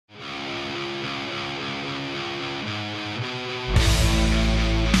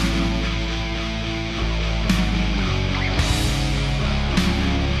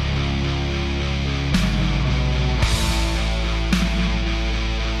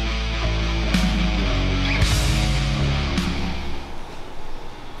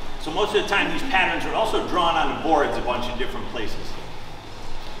most of the time these patterns are also drawn on the boards a bunch of different places.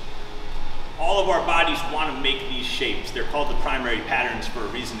 All of our bodies want to make these shapes. They're called the primary patterns for a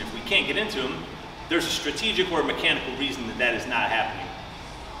reason. If we can't get into them, there's a strategic or a mechanical reason that that is not happening.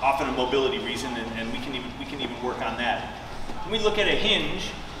 Often a mobility reason, and we can even work on that. When we look at a hinge,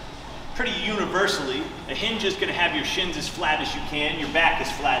 pretty universally, a hinge is going to have your shins as flat as you can, your back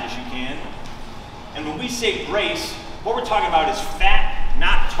as flat as you can. And when we say brace, what we're talking about is fat,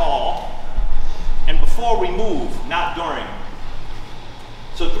 not tall, and before we move, not during.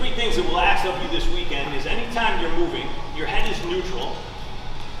 So 3 things that we'll ask of you this weekend is anytime you're moving, your head is neutral,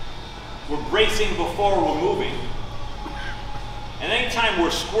 we're bracing before we're moving, and anytime we're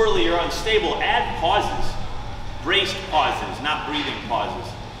squirrely or unstable, add pauses. Braced pauses, not breathing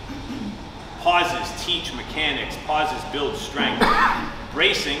pauses. Pauses teach mechanics, pauses build strength.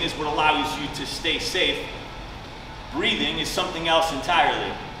 Bracing is what allows you to stay safe. Breathing is something else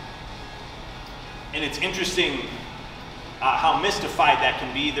entirely. And it's interesting how mystified that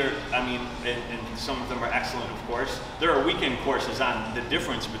can be. And some of them are excellent, of course. There are weekend courses on the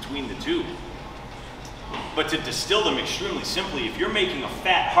difference between the two. But to distill them extremely simply, if you're making a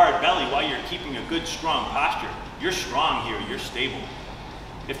fat, hard belly while you're keeping a good, strong posture, you're strong here, you're stable.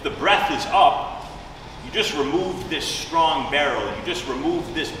 If the breath is up, you just remove this strong barrel, you just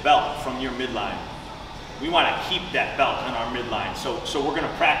remove this belt from your midline. We want to keep that belt on our midline. So we're going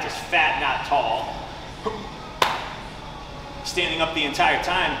to practice fat, not tall. Standing up the entire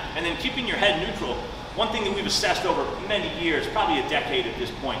time, and then keeping your head neutral. One thing that we've assessed over many years, probably a decade at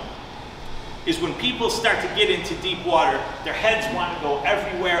this point, is when people start to get into deep water, their heads want to go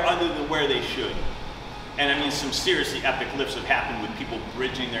everywhere other than where they should. And I mean, some seriously epic lifts have happened with people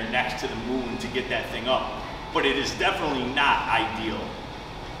bridging their necks to the moon to get that thing up. But it is definitely not ideal.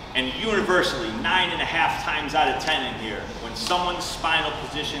 And universally, 9.5 times out of 10 in here, when someone's spinal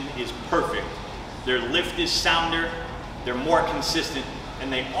position is perfect, their lift is sounder, they're more consistent,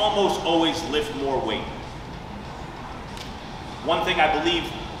 and they almost always lift more weight. One thing I believe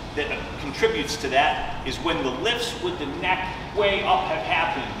that contributes to that is when the lifts with the neck way up have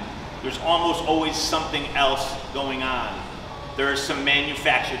happened, there's almost always something else going on. There is some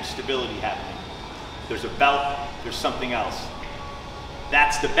manufactured stability happening. There's a belt, there's something else.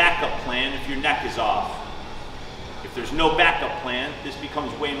 That's the backup plan if your neck is off. If there's no backup plan, this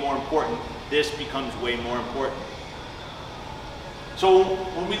becomes way more important. This becomes way more important. So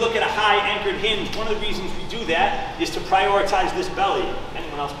when we look at a high anchored hinge, one of the reasons we do that is to prioritize this belly.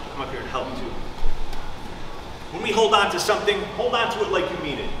 Anyone else can come up here and help too. When we hold on to something, hold on to it like you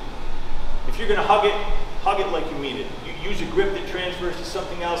mean it. If you're going to hug it like you mean it. You use a grip that transfers to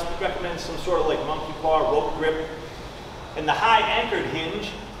something else. We recommend some sort of like monkey paw, rope grip. And the high anchored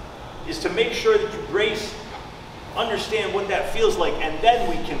hinge is to make sure that you brace, understand what that feels like, and then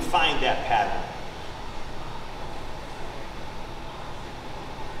we can find that pattern.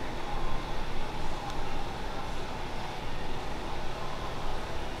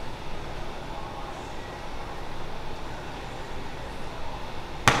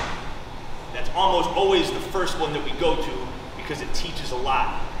 That's almost always the first one that we go to because it teaches a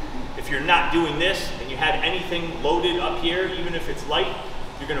lot. If you're not doing this and you have anything loaded up here, even if it's light,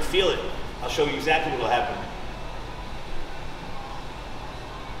 you're going to feel it. I'll show you exactly what will happen.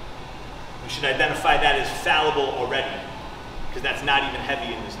 We should identify that as fallible already because that's not even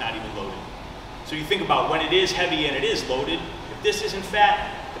heavy and it's not even loaded. So you think about when it is heavy and it is loaded, if this isn't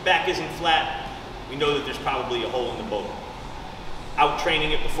fat, the back isn't flat, we know that there's probably a hole in the boat. Out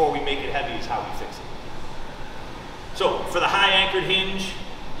training it before we make it heavy is how we fix it. So for the high anchored hinge,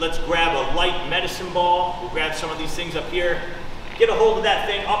 let's grab a light medicine ball. We'll grab some of these things up here. Get a hold of that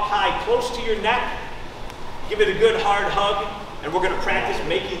thing up high, close to your neck. Give it a good hard hug, and we're gonna practice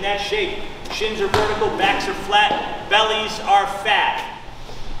making that shape. Shins are vertical, backs are flat, bellies are fat.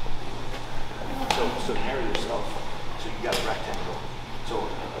 So narrow yourself, so you got a rectangle. So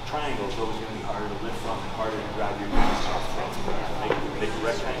a triangle is always gonna be harder to lift from and harder to grab your knees off from. Make a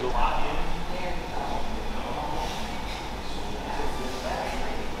rectangle.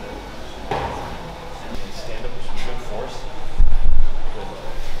 Stand up with some good force.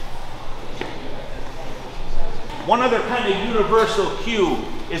 One other kind of universal cue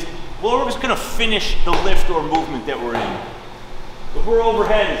is, well, we're just going to finish the lift or movement that we're in. If we're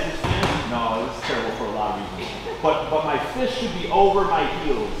overhead, is this finished? No, this is terrible for a lot of reasons. But my fist should be over my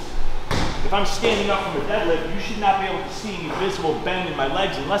heels. If I'm standing up from a deadlift, you should not be able to see any visible bend in my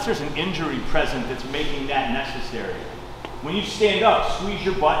legs unless there's an injury present that's making that necessary. When you stand up, squeeze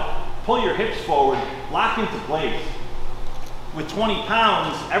your butt, pull your hips forward, lock into place. With 20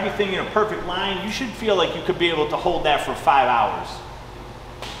 pounds, everything in a perfect line, you should feel like you could be able to hold that for 5 hours.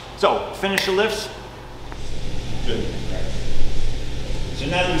 So, finish the lifts. Good. So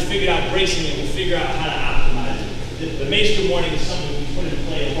now that we've figured out bracing it, we'll figure out how to optimize it. The Maester warning is something we put in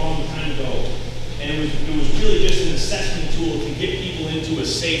play a long time ago, and it was really just an assessment tool to get people into a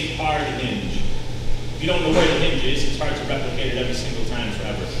safe, hard hinge. If you don't know where the hinge is, it's hard to replicate it every single time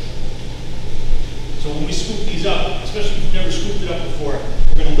forever. So when we scoop these up, especially if you've never scooped it up before,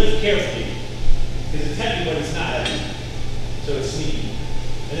 we're going to lift carefully, because it's heavy but it's not heavy, so it's sneaky.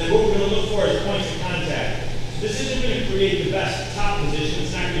 And then what we're going to look for is points of contact. So this isn't going to create the best top position.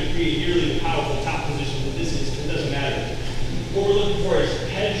 It's not going to create nearly the powerful top position that this is. It doesn't matter. What we're looking for is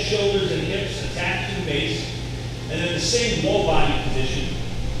head, shoulders, and hips attached to the base, and then the same low body position.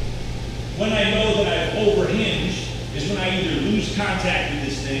 When I know that I've overhinged is when I either lose contact with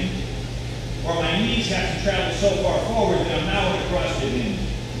this thing, or my knees have to travel so far forward that I'm now in a CrossFit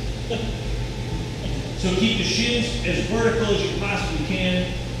hinge. So keep the shins as vertical as you possibly can.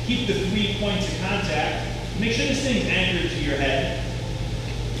 Keep the 3 points of contact. Make sure this thing's anchored to your head.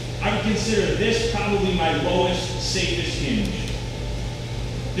 I would consider this probably my lowest, safest hinge.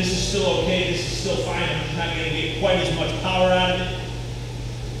 This is still okay, this is still fine. I'm not going to get quite as much power out of it.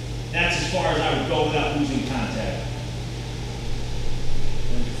 That's as far as I would go without losing contact.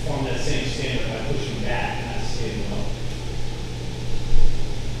 And perform that same stand by pushing back, not standing up.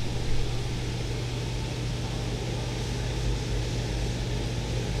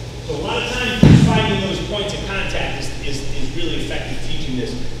 So a lot of times finding those points of contact is really effective teaching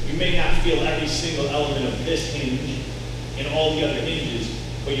this. You may not feel every single element of this hinge and all the other hinges,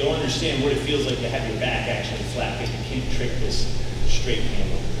 but you'll understand what it feels like to have your back actually flat, because you can't trick this straight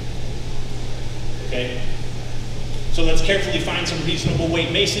handle. Okay? So let's carefully find some reasonable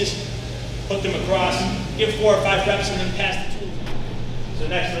weight maces, put them across, give 4 or 5 reps, and then pass the tools. So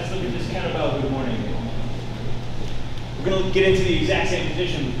next, let's look at this kettlebell good morning. We're going to get into the exact same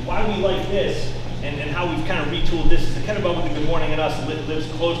position. Why we like this and how we've kind of retooled this is the kettlebell with the good morning in us lives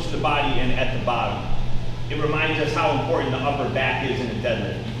close to the body and at the bottom. It reminds us how important the upper back is in a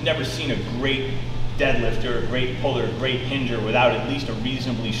deadlift. You've never seen a great deadlifter, a great puller, a great hinger without at least a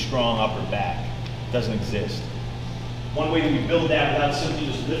reasonably strong upper back. It doesn't exist. One way that we build that without simply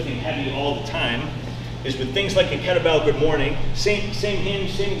just lifting heavy all the time is with things like a kettlebell good morning, same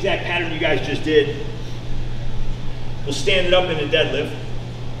hinge, same exact pattern you guys just did. We'll stand it up in a deadlift,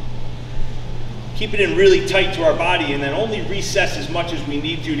 keep it in really tight to our body, and then only recess as much as we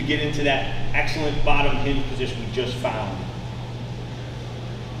need to get into that excellent bottom hinge position we just found.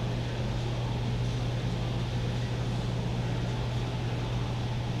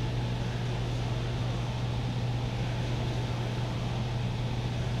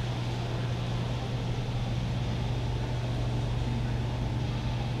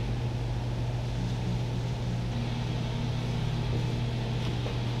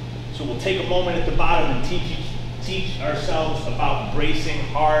 So we'll take a moment at the bottom and teach ourselves about bracing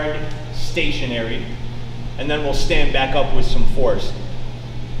hard, stationary, and then we'll stand back up with some force.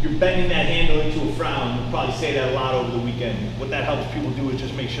 You're bending that handle into a frown. We'll probably say that a lot over the weekend. What that helps people do is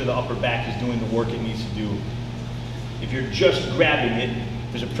just make sure the upper back is doing the work it needs to do. If you're just grabbing it,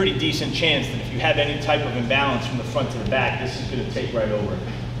 there's a pretty decent chance that if you have any type of imbalance from the front to the back, this is going to take right over.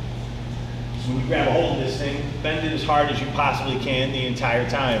 So when you grab a hold of this thing, bend it as hard as you possibly can the entire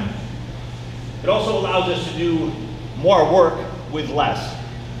time. It also allows us to do more work with less.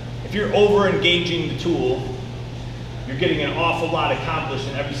 If you're over-engaging the tool, you're getting an awful lot accomplished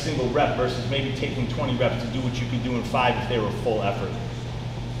in every single rep versus maybe taking 20 reps to do what you could do in 5 if they were full effort.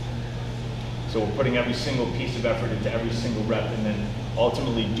 So we're putting every single piece of effort into every single rep and then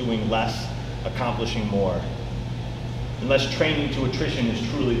ultimately doing less, accomplishing more. Unless training to attrition is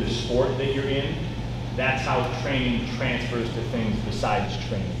truly the sport that you're in, that's how training transfers to things besides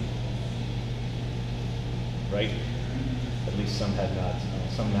training. Right? At least some had nods.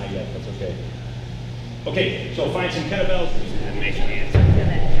 Some not yet, that's okay. Okay, so find some kettlebells. Make your hands. Feel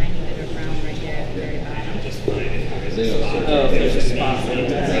that tiny bit of round right there at the very bottom. Just find it. Oh, there's a spot.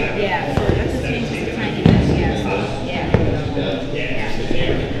 Yeah, so that's a change just a tiny bit. Yeah. Yeah.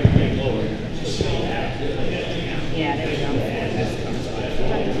 Yeah, there we go.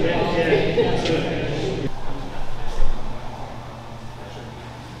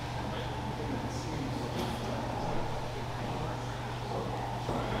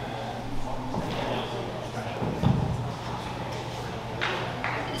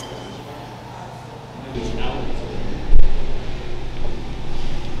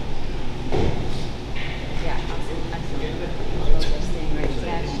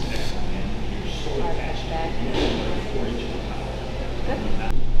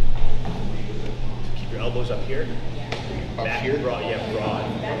 Your elbows up here. Up Back here? broad, yeah, broad.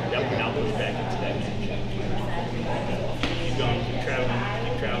 Yep, now push back into that hinge. Keep going, keep traveling,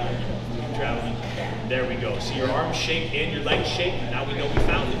 keep traveling, keep traveling. There we go. See your arms shaped and your legs shaped. Now we know we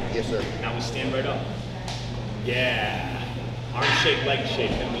found it. Yes, sir. Now we stand right up. Yeah. Arm shape, leg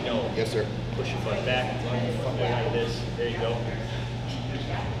shape, then we know. Yes, sir. Push your foot back, run your foot way out of this. There you go.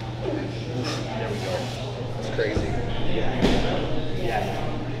 There we go. That's crazy. Yeah. Yeah.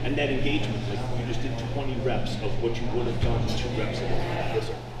 And that engagement, like you just did 20 reps of what you would have done 2 reps ago. Yes,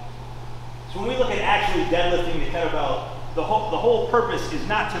 sir. So when we look at actually deadlifting the kettlebell, the whole purpose is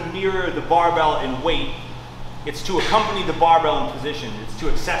not to mirror the barbell in weight. It's to accompany the barbell in position. It's to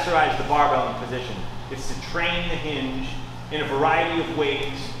accessorize the barbell in position. It's to train the hinge in a variety of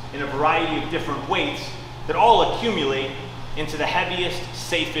ways, in a variety of different weights that all accumulate into the heaviest,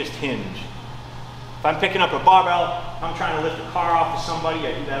 safest hinge. If I'm picking up a barbell, I'm trying to lift a car off of somebody,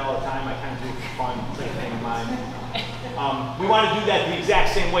 I do that all the time, I kind of do it for fun, it's a thing of mine. We want to do that the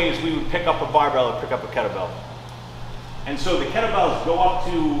exact same way as we would pick up a barbell or pick up a kettlebell. And so the kettlebells go up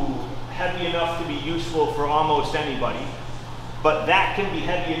to heavy enough to be useful for almost anybody, but that can be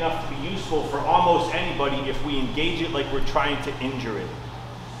heavy enough to be useful for almost anybody if we engage it like we're trying to injure it.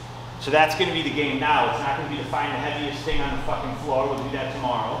 So that's going to be the game now. It's not going to be to find the heaviest thing on the fucking floor. We'll do that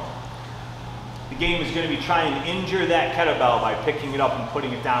tomorrow. The game is going to be trying to injure that kettlebell by picking it up and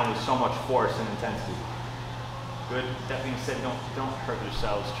putting it down with so much force and intensity. Good. That being said, don't hurt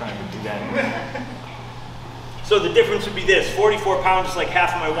yourselves trying to do that. So the difference would be this: 44 pounds is like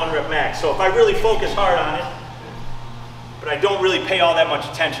half of my 1 rep max. So if I really focus hard on it, but I don't really pay all that much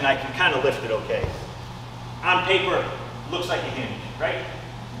attention, I can kind of lift it okay. On paper, it looks like a hinge, right?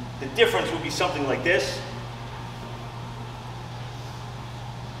 The difference would be something like this.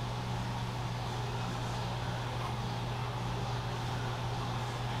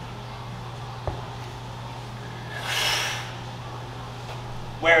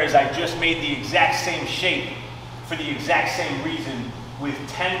 Whereas I just made the exact same shape for the exact same reason with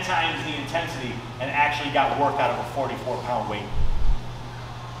 10 times the intensity and actually got work out of a 44-pound weight.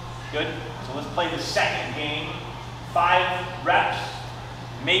 Good? So let's play the second game. 5 reps,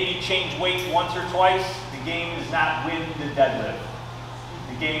 maybe change weights once or twice. The game is not win the deadlift.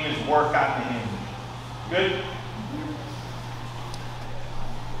 The game is work on the hinge. Good?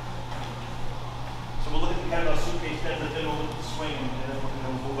 So we'll look at the kettlebell suitcase deadlift, then we'll look at the swing, and then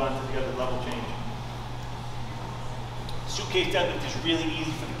we'll move on to the other level change. Suitcase deadlift is really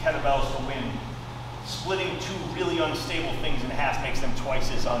easy for the kettlebells to win. Splitting 2 really unstable things in half makes them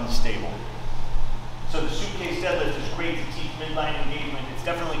twice as unstable. So the suitcase deadlift is great to teach midline engagement. It's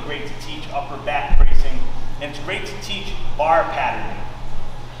definitely great to teach upper back bracing. And it's great to teach bar patterning.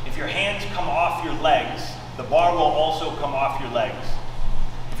 If your hands come off your legs, the bar will also come off your legs.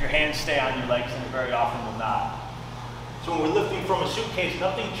 If your hands stay on your legs, then it very often will not. So when we're lifting from a suitcase,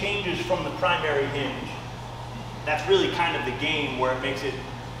 nothing changes from the primary hinge. That's really kind of the game where it makes it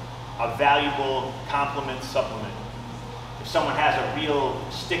a valuable complement supplement. If someone has a real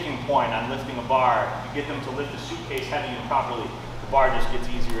sticking point on lifting a bar, you get them to lift the suitcase heavy and properly, the bar just gets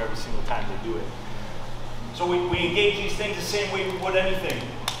easier every single time they do it. So we engage these things the same way we would anything.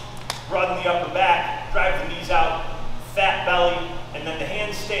 Broaden the upper back, drive the knees out, fat belly, and then the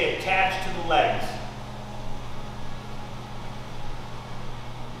hands stay attached to the legs.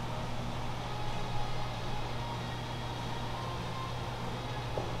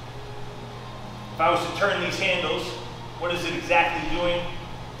 If I was to turn these handles, what is it exactly doing?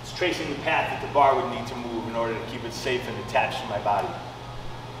 It's tracing the path that the bar would need to move in order to keep it safe and attached to my body.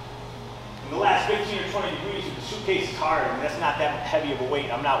 In the last 15 or 20 degrees, if the suitcase is hard, and that's not that heavy of a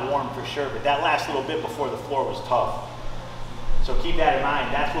weight, I'm not warm for sure, but that last little bit before the floor was tough. So keep that in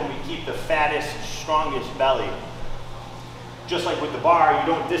mind. That's when we keep the fattest, strongest belly. Just like with the bar, you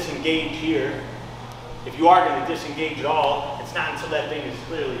don't disengage here. If you are going to disengage at all, it's not until that thing is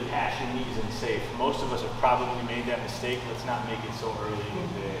clearly past your knees and safe. Most of us have probably made that mistake. Let's not make it so early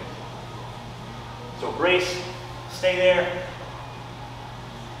in the day. So brace, stay there.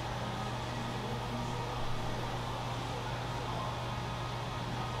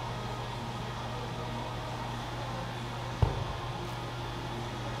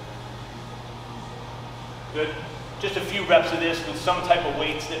 Good. Just a few reps of this with some type of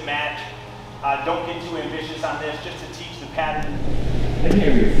weights that match. Don't get too ambitious on this, just to teach the pattern. I can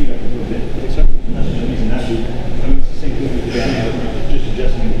carry your feet up a little bit. That's the reason not to. I mean, it's the same thing with the band, just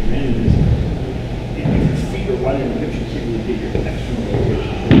adjusting the command. If your feet are wider than the hips, you can't really get your external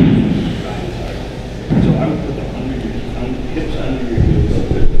rotation. So I would put them under your hips under your heels,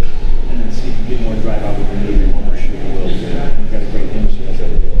 and then see if you get more drive out with your knee, and more shoot your will. You've got a great hinge, so that's a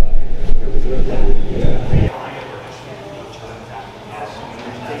little bit.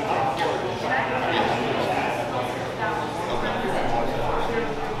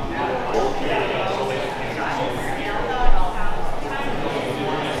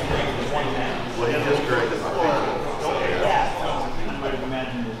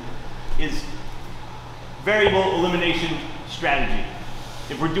 variable elimination strategy.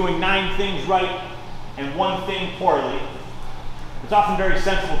 If we're doing 9 things right and 1 thing poorly, it's often very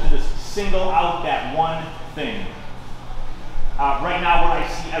sensible to just single out that 1 thing. Right now what I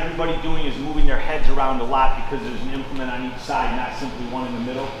see everybody doing is moving their heads around a lot because there's an implement on each side, not simply one in the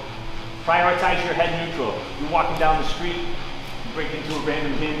middle. Prioritize your head neutral. You're walking down the street, you break into a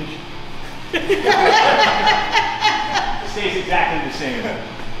random Hinge. It stays exactly the same.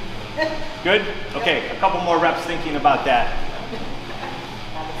 Good? Okay, a couple more reps thinking about that.